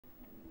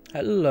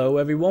Hello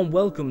everyone,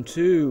 welcome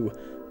to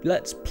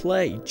Let's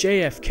Play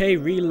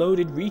JFK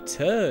Reloaded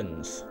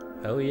Returns.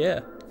 Hell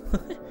yeah.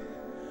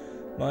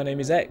 My name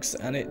is X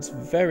and it's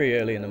very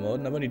early in the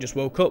morning. I've only just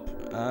woke up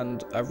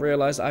and I've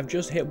realised I've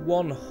just hit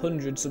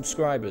 100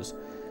 subscribers.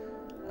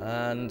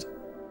 And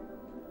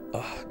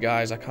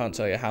guys, I can't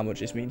tell you how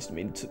much this means to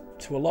me.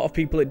 To a lot of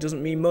people it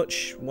doesn't mean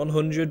much,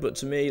 100, but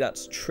to me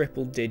that's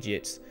triple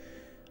digits.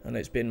 And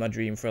it's been my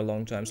dream for a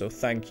long time, so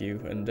thank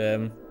you.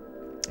 And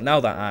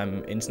now that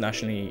I'm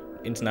internationally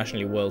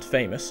world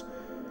famous,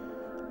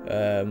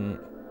 I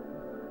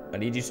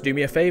need you to do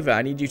me a favour.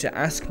 I need you to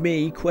ask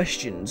me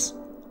questions,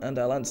 and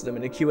I'll answer them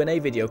in a Q&A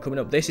video coming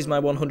up. This is my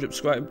 100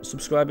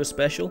 subscriber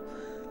special,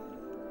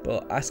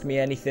 but ask me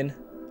anything,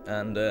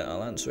 and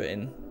I'll answer it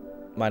in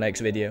my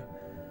next video.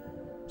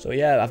 So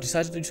yeah, I've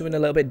decided to do something a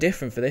little bit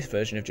different for this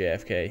version of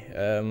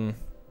JFK.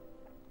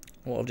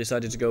 What I've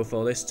decided to go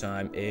for this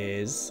time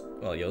is,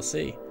 well, you'll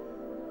see.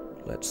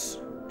 Let's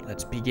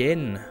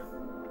begin.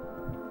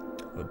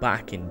 We're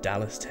back in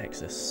Dallas,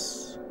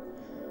 Texas.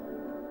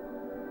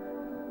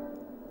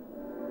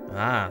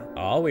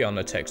 Are we on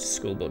the Texas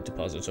School Book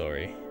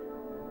Depository?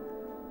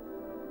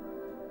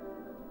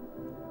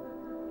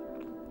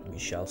 We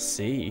shall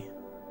see.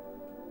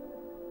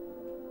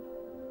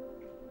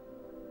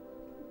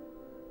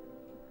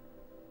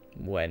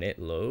 When it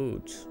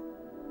loads.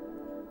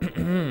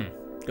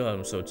 God,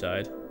 I'm so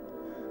tired.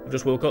 I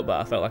just woke up,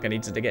 but I felt like I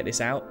needed to get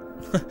this out.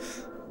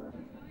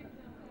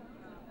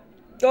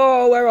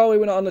 Oh, where are we?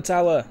 We're not on the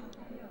tower.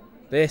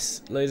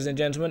 This, ladies and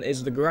gentlemen,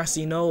 is the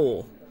grassy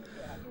knoll.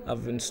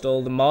 I've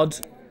installed the mod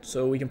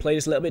so we can play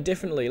this a little bit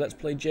differently. Let's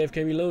play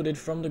JFK Reloaded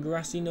from the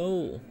grassy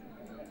knoll.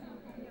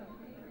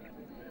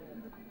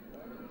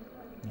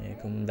 Here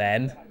come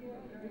them.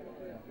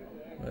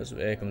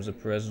 Here comes the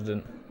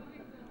president.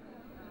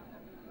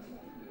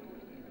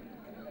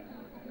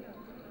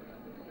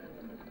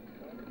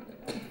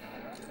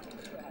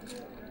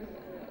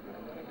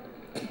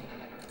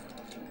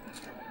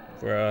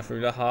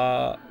 Through the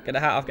heart. Get the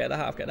hat off, get the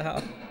hat off, get the hat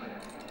off.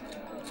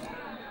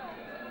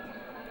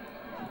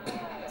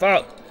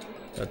 Fuck!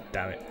 God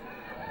damn it.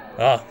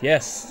 Oh,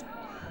 yes.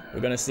 We're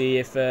gonna see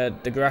if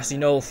the grassy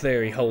knoll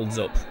theory holds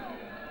up.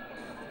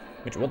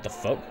 Which, what the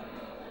fuck?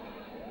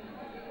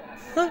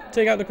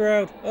 Take out the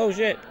crowd. Oh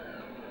shit.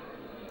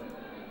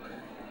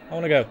 I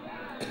wanna go.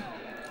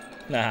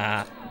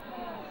 Nah.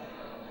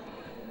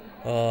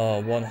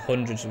 Oh,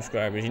 100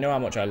 subscribers. You know how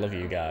much I love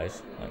you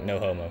guys. Like, no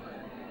homo.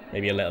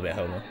 Maybe a little bit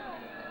homo.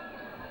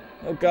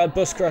 Oh god,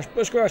 bus crash,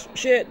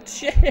 shit,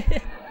 shit!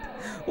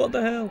 What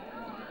the hell?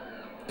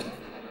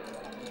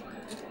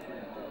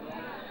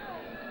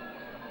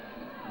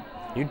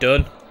 You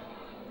done?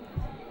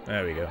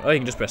 There we go. Oh, you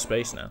can just press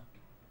space now.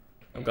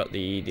 I've got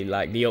the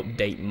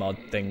update mod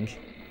thing.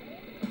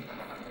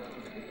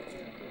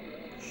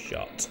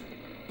 Shot.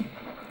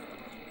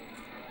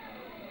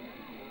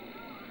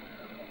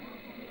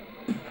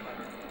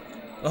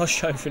 Oh,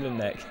 shot through the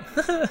neck.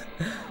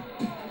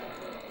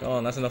 Go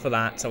on, that's enough of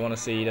that. I want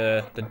to see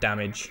the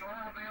damage.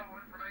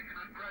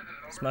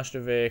 Smash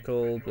the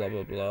vehicle, blah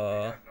blah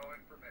blah.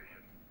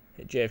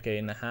 Hit JFK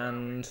in the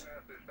hand.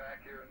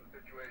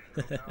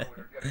 Hit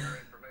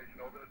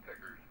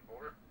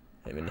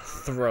him in the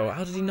throat.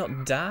 How did he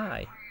not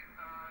die?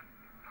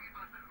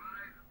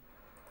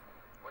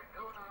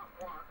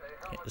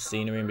 Hit the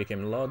scenery and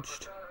became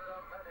lodged.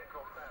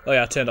 Oh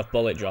yeah, I turned off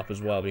bullet drop as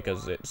well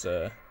because it's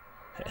a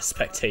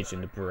spectator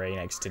in the brain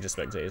exited a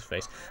spectator's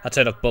face. I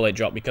turned off bullet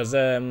drop because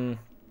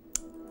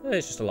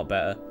it's just a lot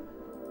better.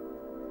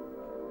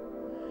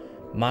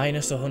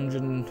 Minus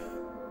 100 and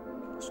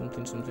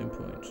something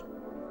points.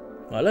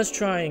 Right, let's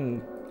try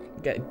and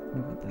get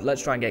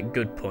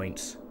good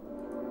points.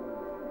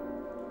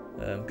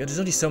 Because there's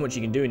only so much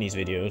you can do in these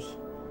videos.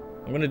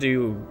 I'm gonna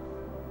do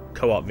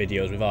co-op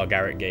videos with our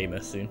Garrett Gamer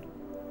soon.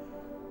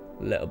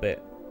 A little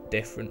bit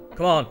different.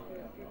 Come on.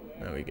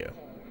 There we go.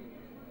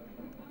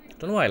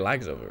 Don't know why it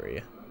lags over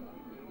here.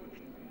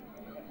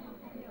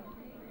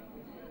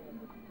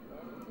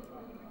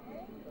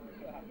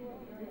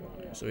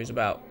 So he's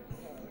about...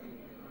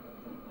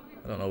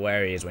 I don't know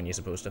where he is when you're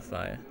supposed to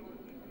fire.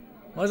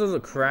 Why is there a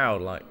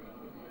crowd like...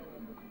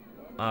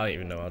 I don't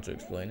even know how to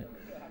explain it.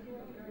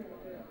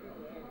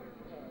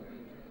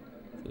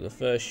 So the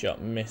first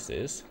shot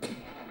misses.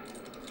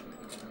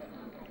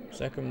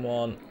 Second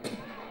one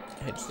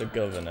hits the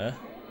governor.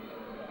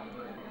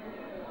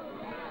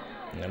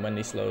 And then when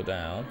they slow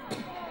down...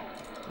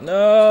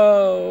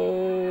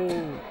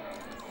 No!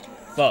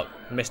 Fuck.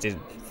 Missed his...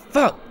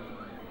 Fuck!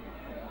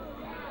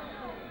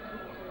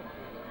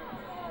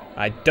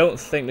 I don't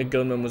think the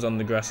gunman was on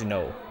the grassy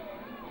knoll.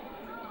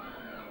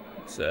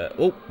 So...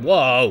 Oh,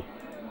 whoa!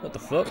 What the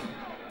fuck?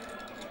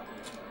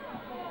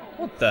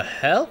 What the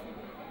hell?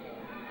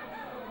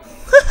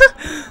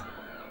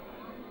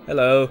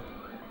 Hello.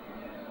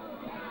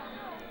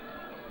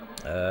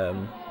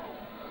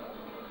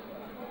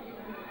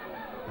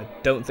 I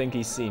don't think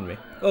he's seen me.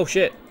 Oh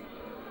shit!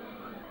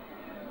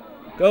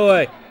 Go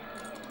away!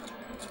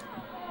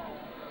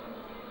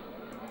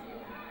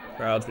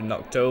 Crowd's been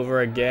knocked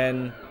over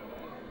again.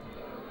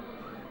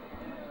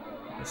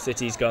 The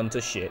city's gone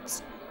to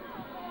shit.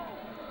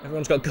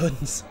 Everyone's got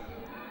guns.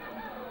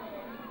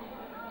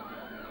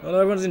 Oh no,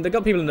 everyone's in. They've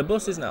got people in the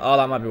buses now. Oh,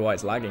 that might be why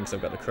it's lagging, because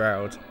I've got the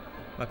crowd.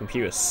 My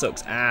computer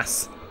sucks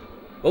ass.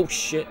 Oh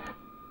shit.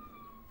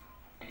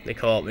 They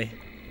caught me.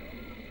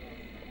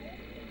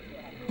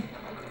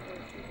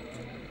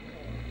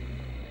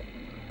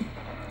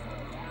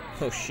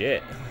 Oh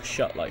shit. I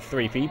shot like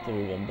 3 people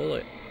with 1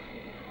 bullet.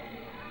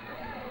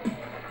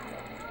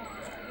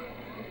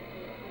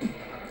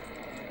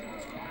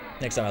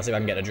 Next time I'll see if I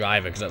can get a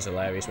driver, because that's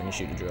hilarious when you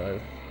shoot the driver.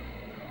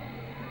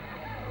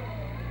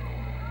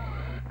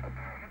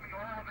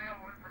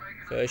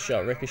 First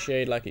shot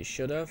ricocheted like it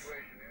should have.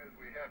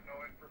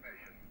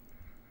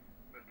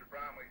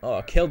 Oh,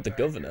 I killed the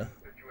governor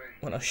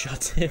when I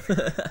shot him.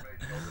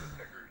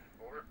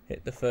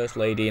 Hit the first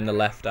lady in the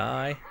left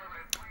eye.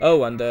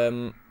 Oh,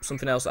 and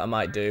something else that I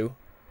might do.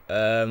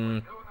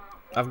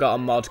 I've got a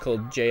mod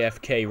called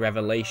JFK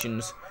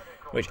Revelations,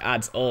 which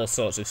adds all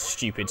sorts of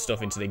stupid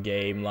stuff into the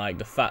game, like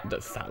the fat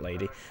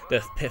lady.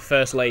 The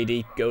first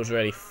lady goes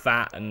really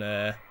fat, and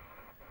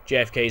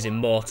JFK is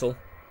immortal.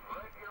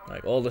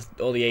 Like all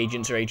the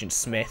agents are Agent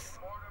Smith.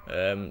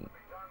 There's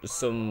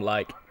some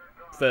like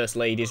first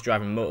ladies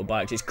driving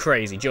motorbikes. It's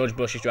crazy. George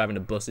Bush is driving the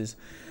buses.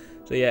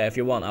 So yeah, if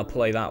you want, I'll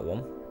play that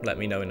one. Let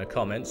me know in the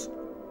comments.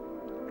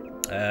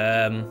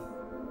 God,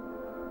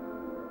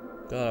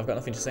 I've got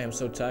nothing to say. I'm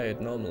so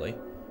tired. Normally,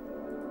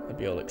 I'd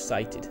be all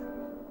excited.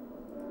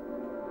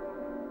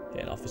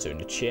 Hit an officer in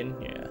the chin.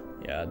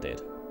 Yeah, I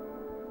did.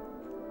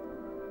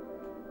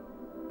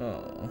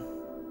 Oh,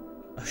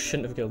 I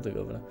shouldn't have killed the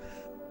governor.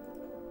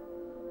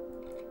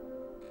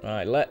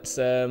 Alright, let's,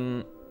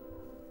 I'll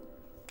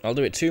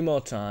do it 2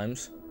 more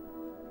times.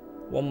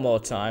 1 more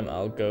time,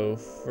 I'll go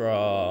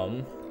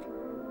from...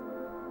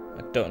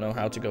 I don't know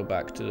how to go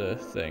back to the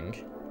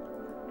thing.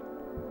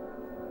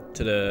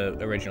 To the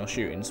original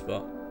shooting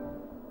spot.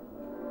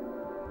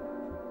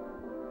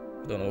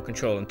 I don't know what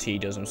Control and T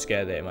does. I'm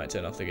scared that it might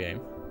turn off the game.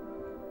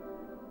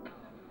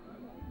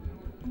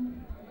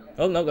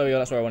 Oh, no, there we go.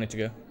 That's where I wanted to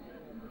go.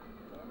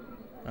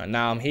 Alright,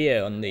 now I'm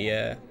here on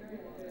the,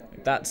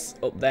 that's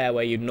up there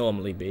where you'd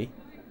normally be.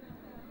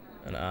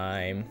 And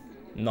I'm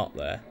not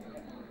there.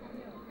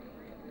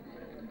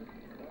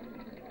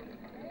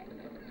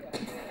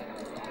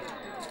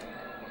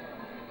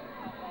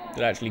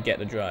 Did I actually get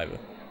the driver?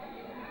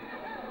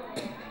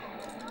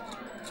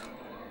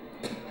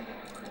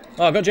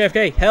 Oh, I got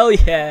JFK. Hell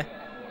yeah.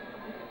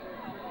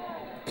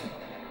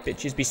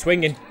 Bitches be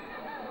swinging.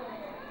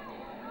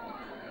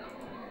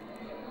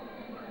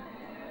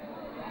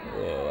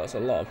 Whoa, that's a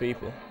lot of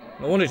people.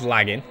 No wonder it's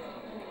lagging.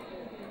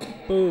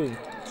 Boom.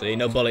 See,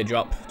 no bullet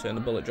drop. Turn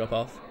the bullet drop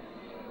off.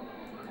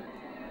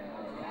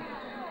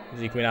 Is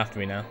he coming after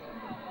me now?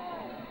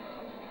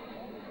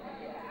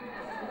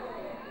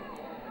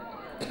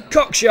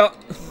 Cock shot!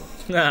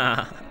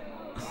 Nah.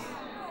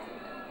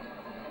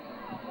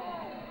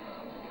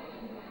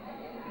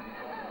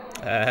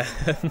 What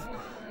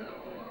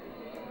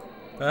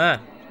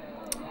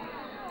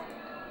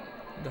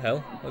the hell?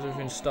 Why's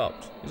everything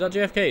stopped? Is that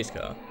JFK's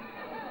car?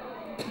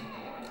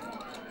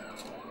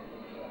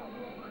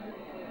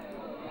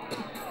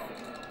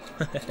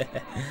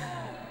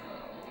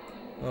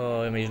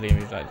 Oh,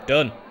 immediately like,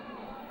 done.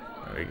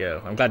 There we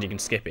go. I'm glad you can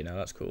skip it now,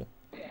 that's cool.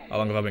 How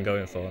long have I been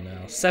going for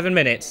now? 7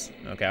 minutes.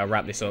 Okay, I'll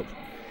wrap this up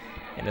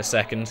in a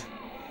second.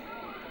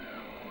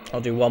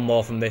 I'll do 1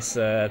 more from this,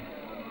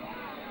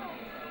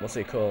 what's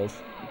it called?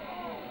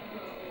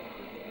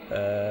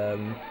 I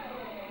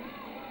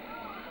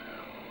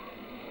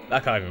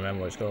can't even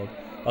remember what it's called.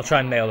 I'll try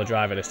and nail the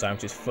driver this time,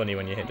 because it's funny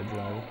when you hit the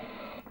driver.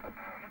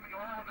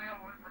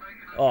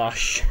 Oh,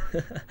 shit.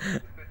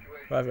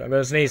 I'm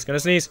gonna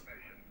sneeze,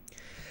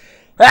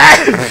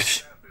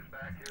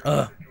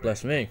 Oh,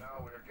 bless me.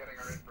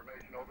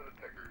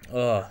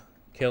 Oh,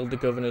 killed the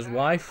governor's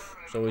wife.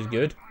 It's always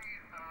good.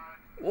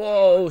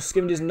 Whoa,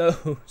 skimmed his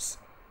nose.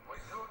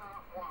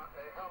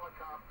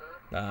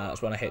 Nah,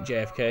 that's when I hit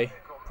JFK.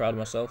 Proud of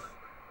myself.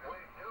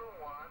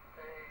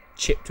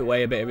 Chipped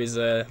away a bit of his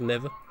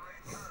liver.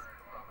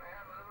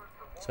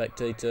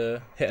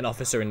 Spectator hit an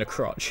officer in the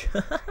crotch.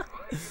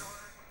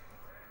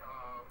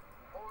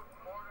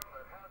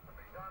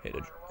 hit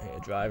a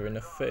driver in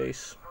the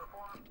face.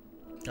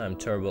 I'm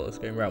terrible at this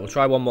game. Right, we'll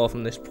try 1 more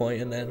from this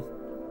point and then...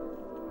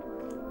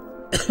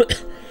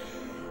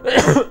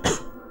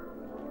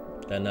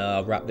 then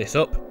I'll wrap this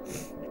up.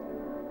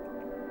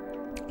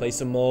 Play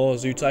some more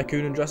Zoo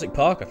Tycoon and Jurassic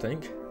Park, I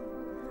think.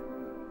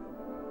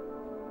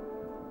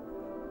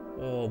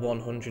 Oh,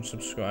 100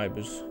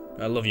 subscribers.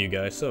 I love you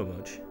guys so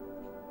much.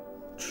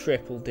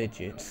 Triple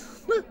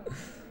digits.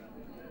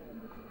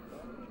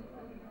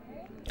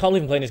 Can't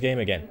believe I'm playing this game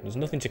again. There's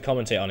nothing to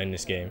commentate on in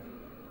this game.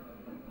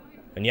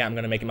 And yeah, I'm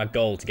going to make it my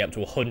goal to get up to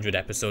 100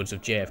 episodes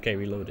of JFK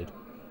Reloaded.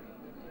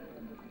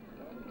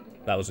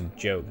 That was a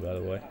joke, by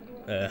the way.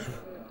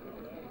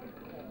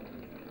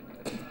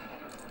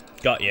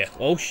 Got you.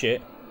 Oh,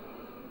 shit.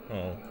 Oh.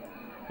 Well,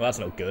 that's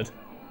not good.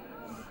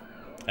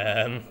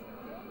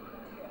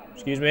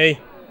 Excuse me.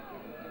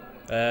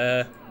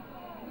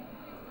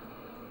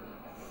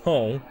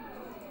 Oh.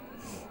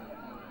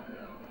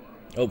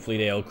 Hopefully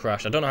they all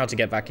crash. I don't know how to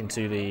get back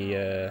into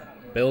the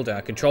building.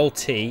 Control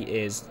T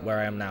is where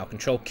I am now.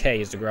 Control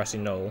K is the grassy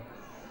knoll.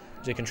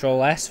 Is it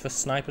Control S for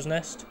sniper's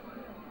nest?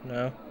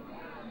 No.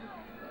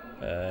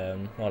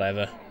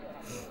 Whatever.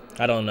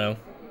 I don't know.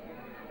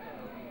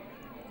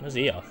 Where's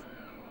he off?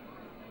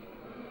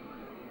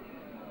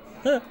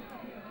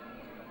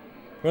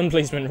 Run,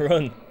 policeman,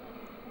 run.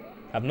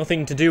 Have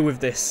nothing to do with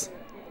this.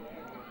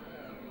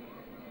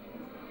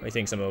 He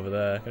thinks I'm over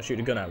there. Can I shoot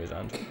a gun out of his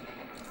hand?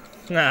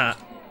 Nah.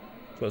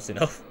 Close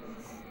enough.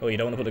 Oh, you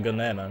don't want to put the gun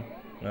there, man.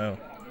 No.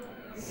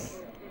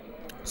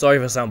 Sorry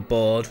if I sound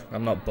bored.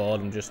 I'm not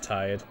bored, I'm just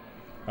tired.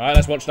 Alright,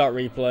 let's watch that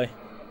replay.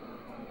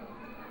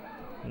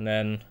 And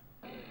then...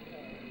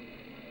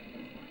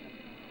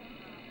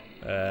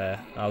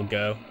 I'll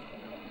go.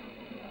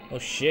 Oh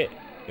shit.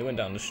 It went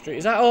down the street.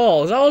 Is that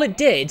all? Is that all it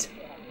did?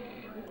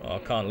 Oh, I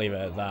can't leave it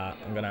at that.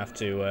 I'm gonna have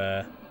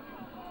to,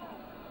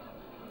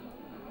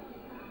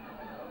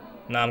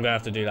 No, I'm gonna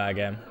have to do that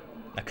again.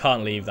 I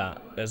can't leave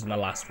that. There's my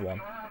last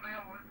one.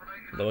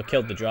 Though I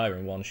killed the driver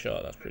in one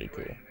shot. That's pretty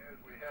cool.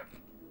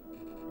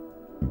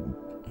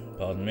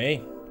 Pardon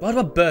me. Why do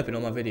I burp in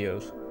all my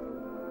videos?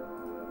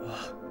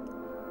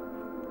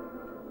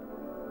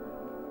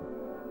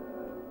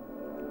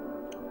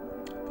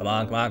 Come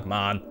on, come on, come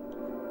on.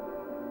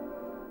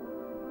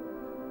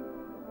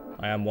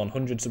 I am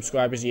 100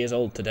 subscribers years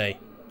old today.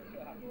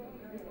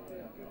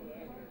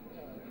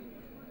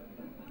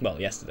 Well,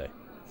 yesterday.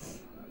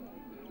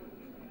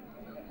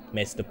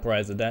 Mr.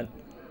 President.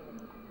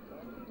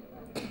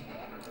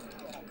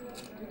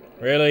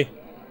 Really?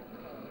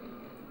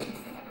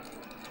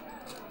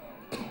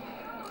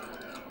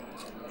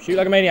 Shoot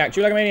like a maniac,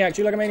 shoot like a maniac,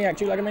 shoot like a maniac,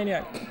 shoot like a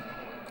maniac.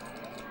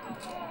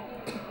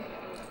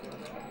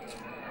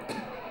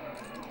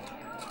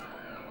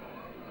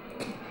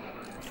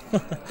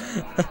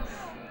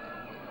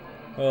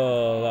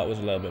 Oh, that was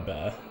a little bit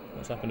better.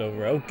 What's happened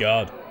over? Oh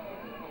god.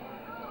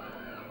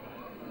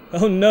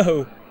 Oh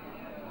no.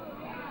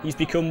 He's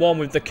become one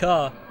with the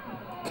car.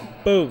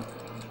 Boom.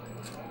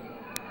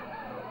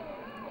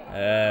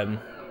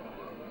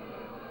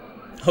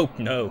 Oh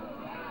no.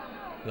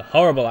 A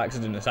horrible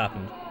accident has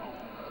happened.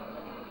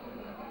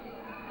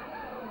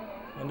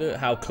 I wonder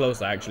how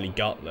close I actually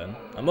got then.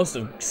 I must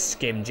have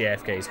skimmed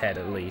JFK's head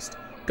at least.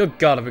 Good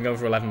god, I've been going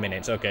for 11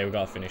 minutes. Okay, we've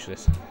got to finish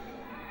this.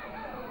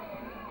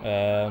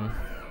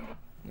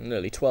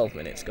 Nearly 12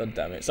 minutes, god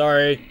damn it.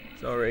 Sorry.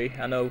 Sorry.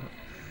 I know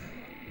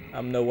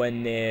I'm nowhere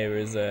near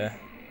as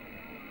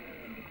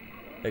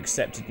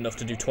accepted enough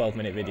to do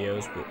 12-minute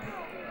videos, but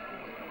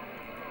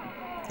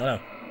I know.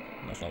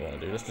 That's not what I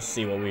want to do. Let's just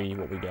see what we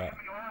got.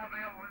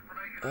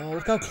 Oh,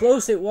 look how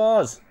close it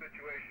was.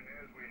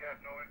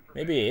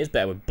 Maybe it is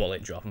better with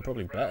bullet drop. I'm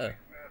probably better.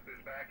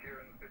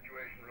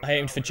 I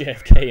aimed for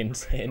JFK and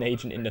hit an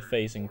agent in the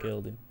face and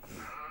killed him.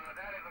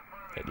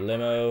 Hit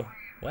limo.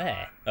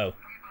 Where? Oh.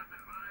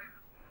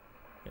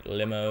 Hit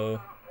limo.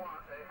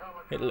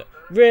 Hit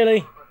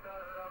really?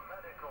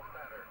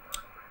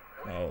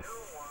 Oh,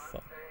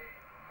 fuck.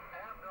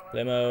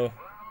 Limo.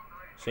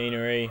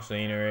 Scenery.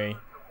 Scenery.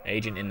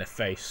 Agent in the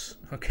face.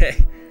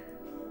 Okay.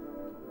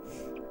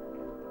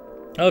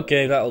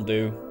 Okay, that'll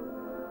do.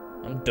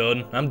 I'm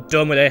done. I'm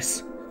done with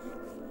this.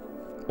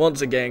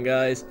 Once again,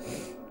 guys,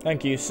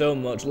 thank you so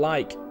much.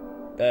 Like,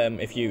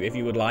 if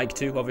you would like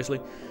to, obviously.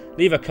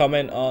 Leave a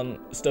comment on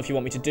stuff you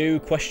want me to do,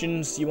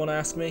 questions you want to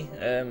ask me.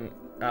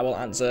 I will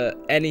answer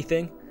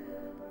anything.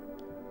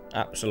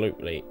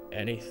 Absolutely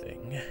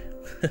anything.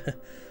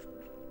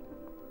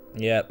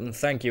 Yeah, and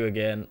thank you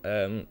again.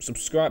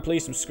 Subscribe,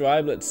 please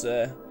subscribe. Let's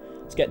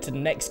get to the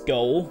next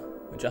goal,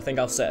 which I think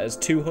I'll set as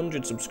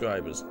 200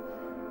 subscribers.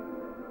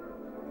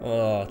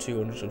 Oh,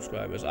 200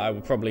 subscribers. I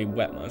would probably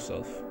wet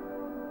myself.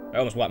 I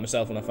almost wet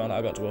myself when I found out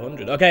I got to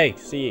 100. Okay,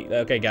 see you.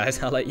 Okay,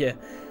 guys, I'll let you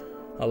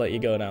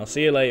go now.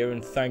 See you later,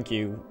 and thank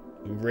you.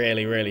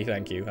 Really, really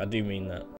thank you. I do mean that.